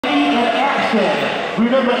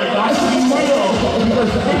Remember, it got to be real, because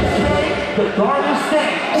the darkest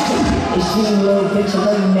thing. It's shitty little bitch, I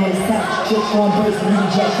love you, man, it's top. Drip on breaks,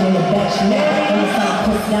 rejection in the back, she never. And it's on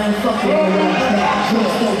pussy, I ain't fucking with her like that. Drip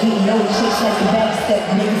still getting no chicks like the back step.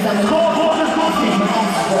 Niggas, I'm a pussy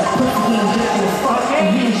getting different as fuck. And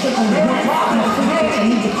he ain't shaking the ground. I'm a free bitch, I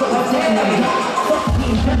need to put my dick in the ground. Fuck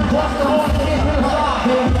getting dripped, walk on the head,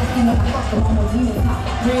 very nasty, no fuck, I'm on demon top.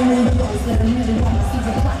 Bring me the doors, let them use it on my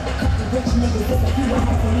season clock. Rich niggas, there's a few I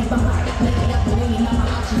have to leave behind. Making up the name, now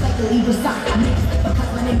my options like the Libra stock.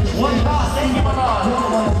 Because my name is one boss, thank you, Mama.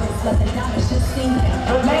 Don't want to rinse, let the diamonds just sting them.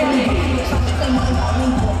 Lately, bitch, trying to say my name out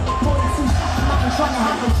Lincoln. 42 shots, I'm out and trying to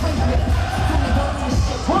have a train wreck. Time to go to this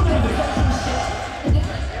shit. What is it?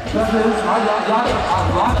 That is, I like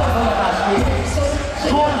that shit.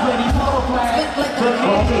 Scores, lady, follow flag.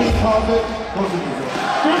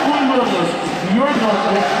 Here's one realness. You're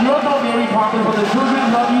no Mary Poppins, but the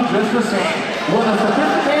children love you just the same. Whether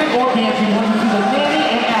sophisticated or fancy, when you see the nanny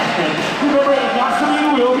and action, remember it got to be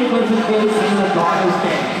real because it is in the darkest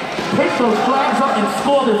thing. Pick those flags up and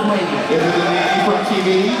score this lady. Is it the nanny from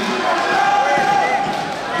TV?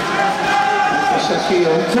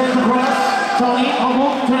 Turns across, Tony,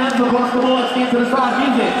 Uncle, turns across the board, stand to the side,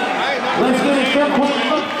 music. Let's get it, Femme Queen,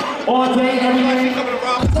 all day, every day.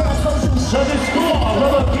 Judges score,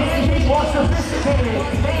 whether fancy or sophisticated,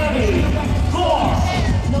 nanny, score.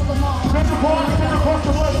 Turns across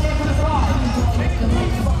the board, stand to the side.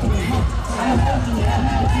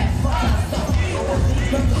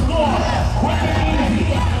 Score, quick and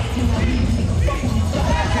easy.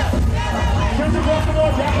 Turns across the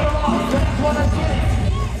board, back it along. That's what I get.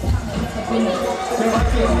 Stay right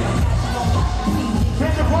there.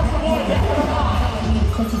 Turns across the board, back it along.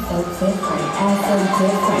 Pussy so different, ass so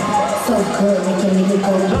different. So good, make a nigga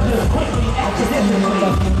go to I just need my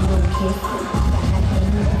fucking little kiss.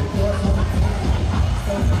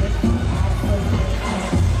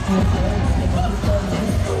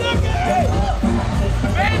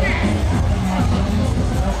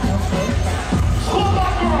 Score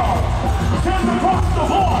that girl! Turns across the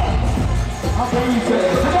board! How can you say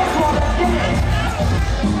it? So that's why I get it!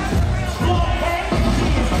 Score that she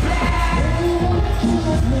is bad!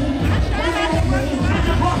 Turns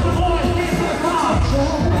across the board, get to the top!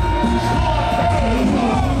 Score that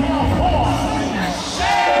now four!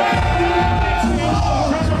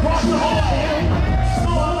 Turns across the board!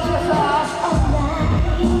 Score to the side!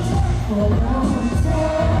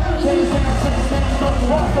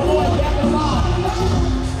 Across the board, back to the line!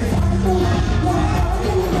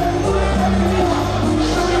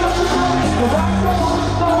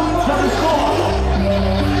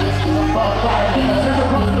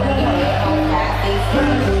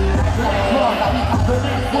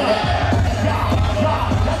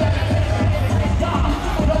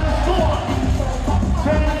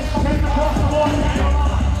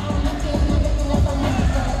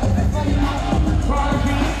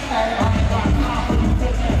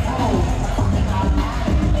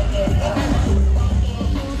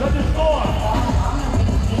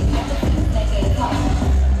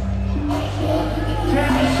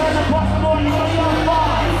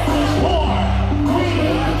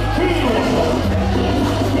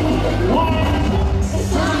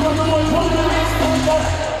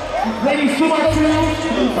 Ladies, 2 by 2.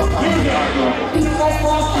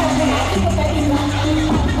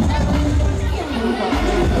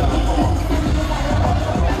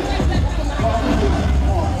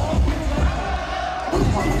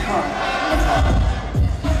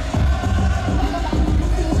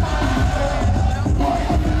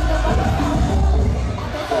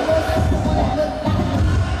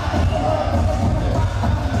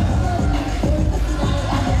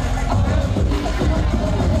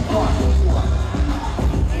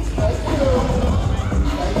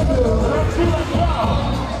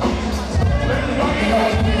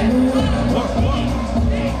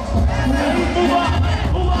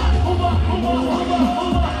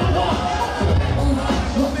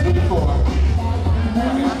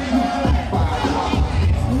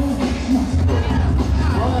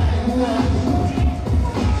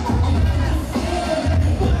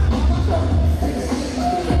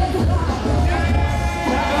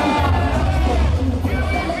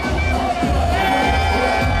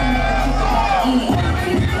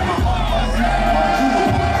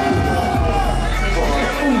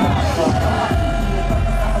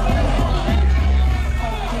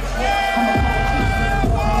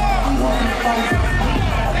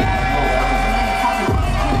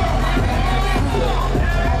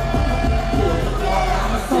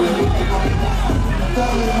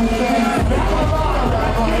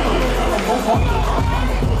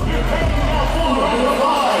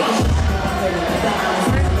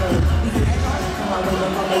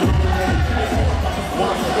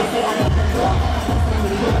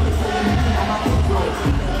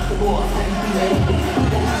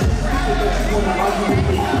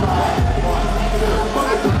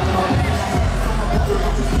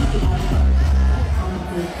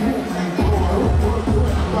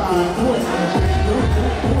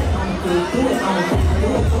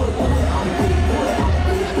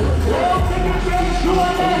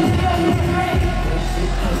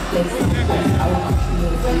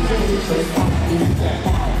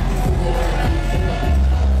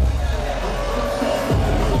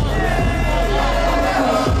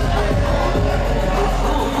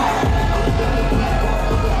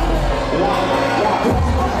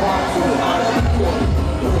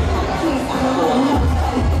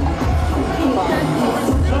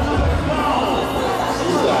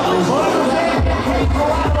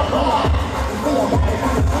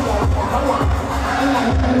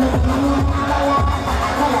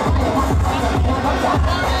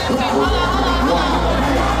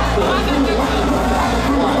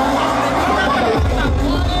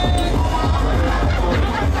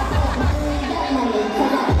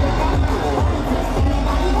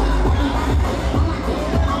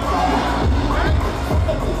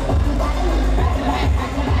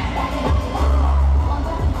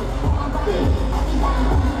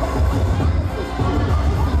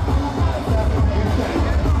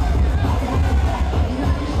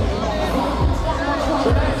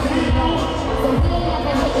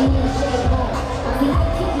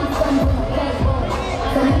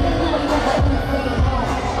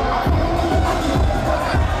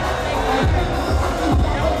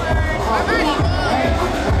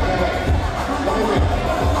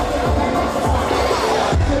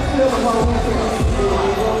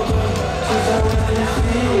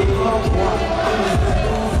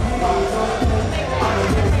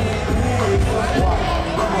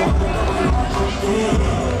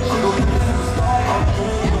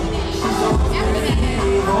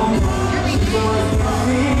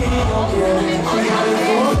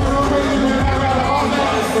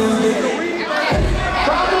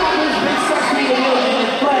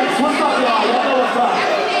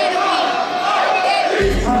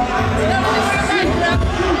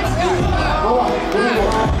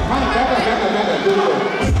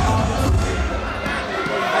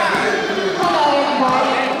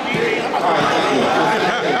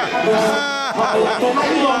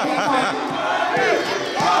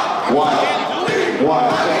 One,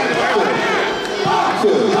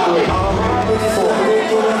 two.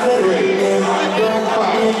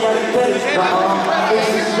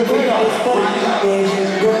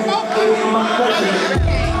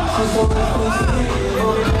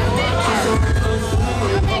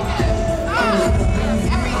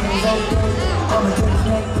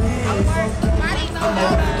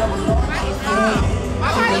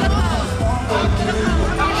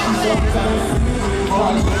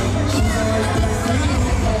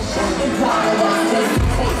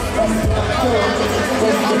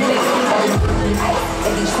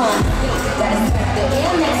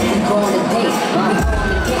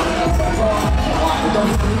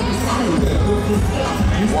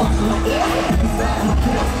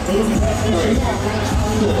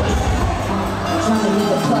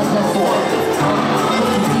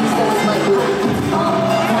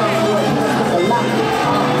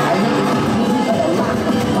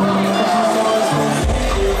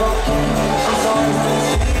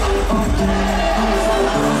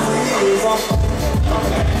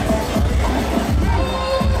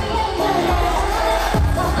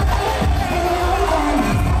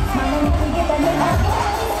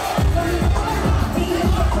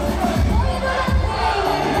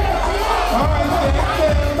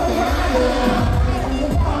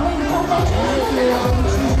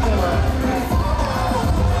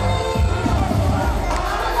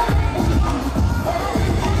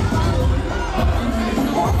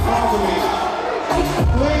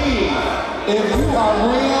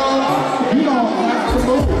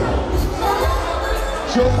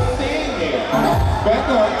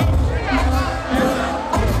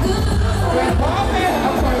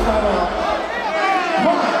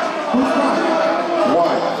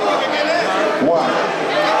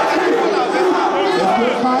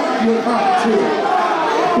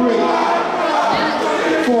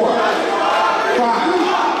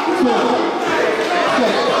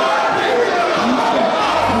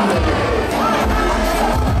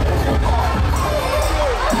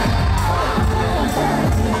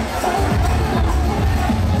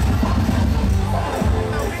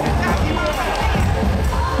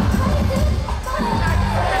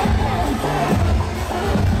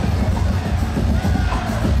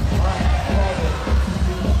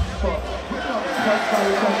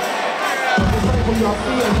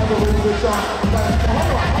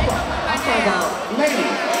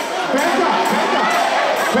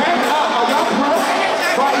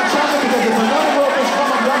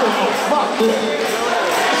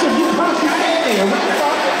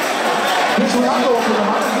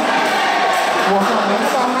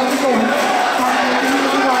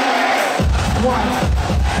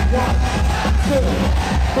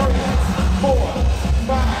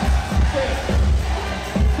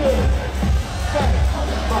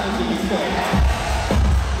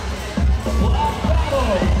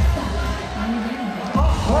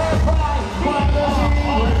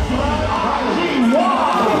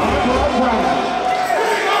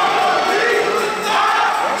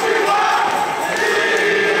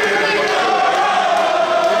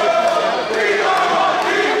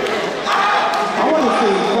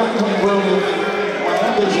 Realness,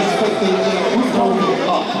 whenever you expect